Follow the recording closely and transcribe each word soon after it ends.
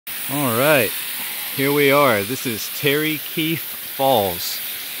All right, here we are. This is Keefe Falls.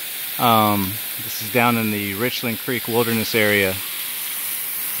 This is down in the Richland Creek Wilderness Area,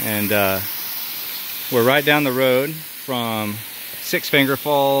 and we're right down the road from Six Finger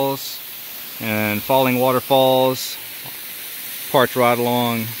Falls and Falling Waterfalls, parked right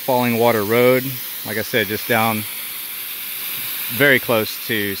along Falling Water Road. Like I said, just down very close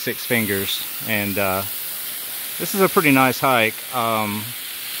to Six Fingers, and this is a pretty nice hike. I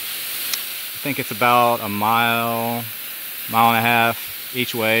think it's about a mile and a half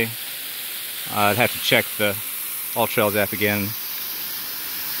each way. I'd have to check the All Trails app again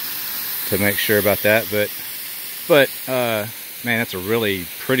to make sure about that, but man, that's a really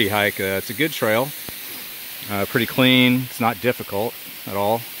pretty hike. It's a good trail, pretty clean. It's not difficult at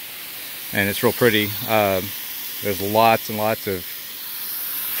all, and it's real pretty. There's lots and lots of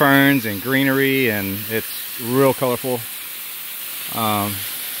ferns and greenery, and it's real colorful.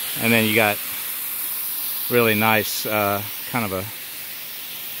 And then you got really nice, kind of a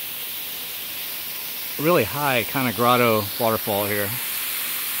really high kind of grotto waterfall here.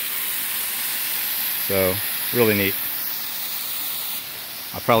 So really neat.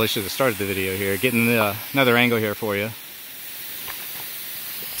 I probably should have started the video here, getting another angle here for you.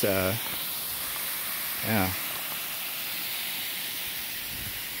 But, yeah,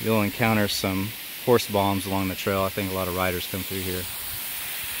 you'll encounter some horse bombs along the trail. I think a lot of riders come through here,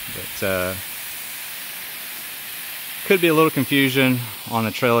 but could be a little confusion on the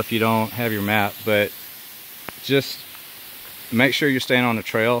trail if you don't have your map, but just make sure you're staying on the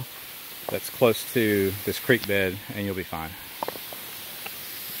trail that's close to this creek bed and you'll be fine.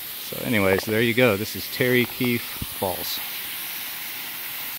 So anyways, there you go. This is Keefe Falls.